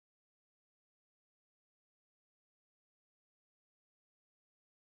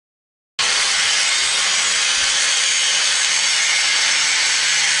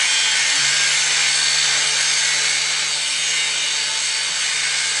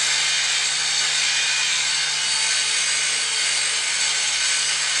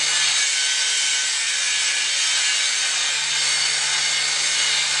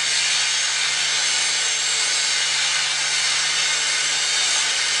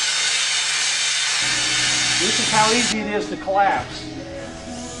This is how easy it is to collapse.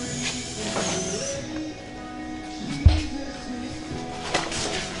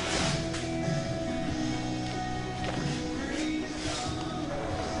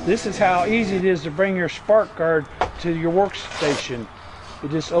 This is how easy it is to bring your spark guard to your workstation.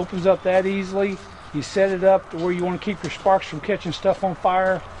 It just opens up that easily. You set it up to where you want to keep your sparks from catching stuff on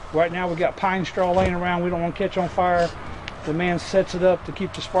fire. Right now we got pine straw laying around, we don't want to catch on fire. The man sets it up to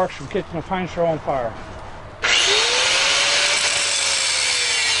keep the sparks from catching the pine straw on fire.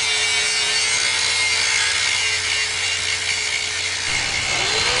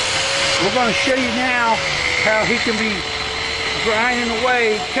 We're going to show you now how he can be grinding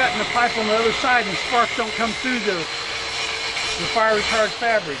away, cutting the pipe on the other side, and sparks don't come through the fire retardant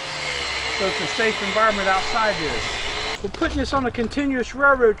fabric. So it's a safe environment outside this. We're putting this on a continuous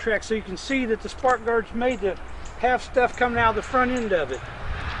railroad track so you can see that the spark guard's made to have stuff coming out of the front end of it.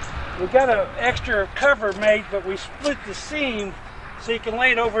 We got an extra cover made, but we split the seam so you can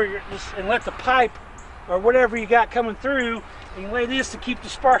lay it over and let the pipe or whatever you got coming through. You can lay this to keep the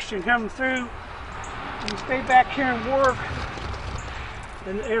sparks from coming through. You stay back here and work,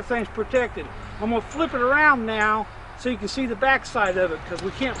 and everything's protected. I'm going to flip it around now so you can see the back side of it, because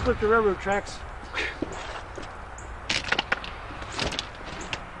we can't flip the railroad tracks.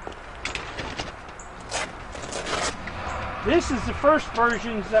 This is the first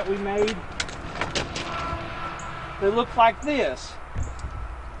versions that we made. They look like this.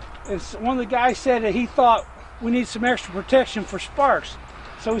 And one of the guys said that he thought we need some extra protection for sparks.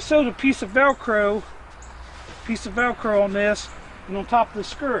 So we sewed a piece of Velcro on this and on top of the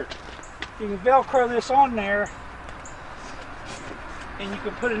skirt. You can Velcro this on there, and you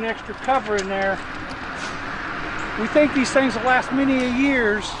can put an extra cover in there. We think these things will last many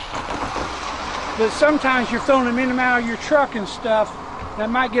years, but sometimes you're throwing them in and out of your truck and stuff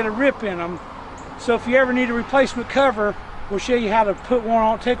that might get a rip in them. So if you ever need a replacement cover, we'll show you how to put one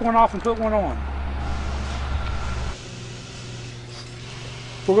on, take one off and put one on.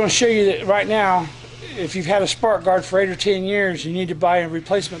 We're going to show you that right now. If you've had a spark guard for 8 or 10 years, you need to buy a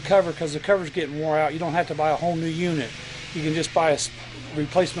replacement cover because the cover's getting wore out. You don't have to buy a whole new unit. You can just buy a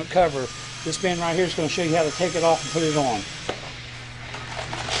replacement cover. This man right here is going to show you how to take it off and put it on.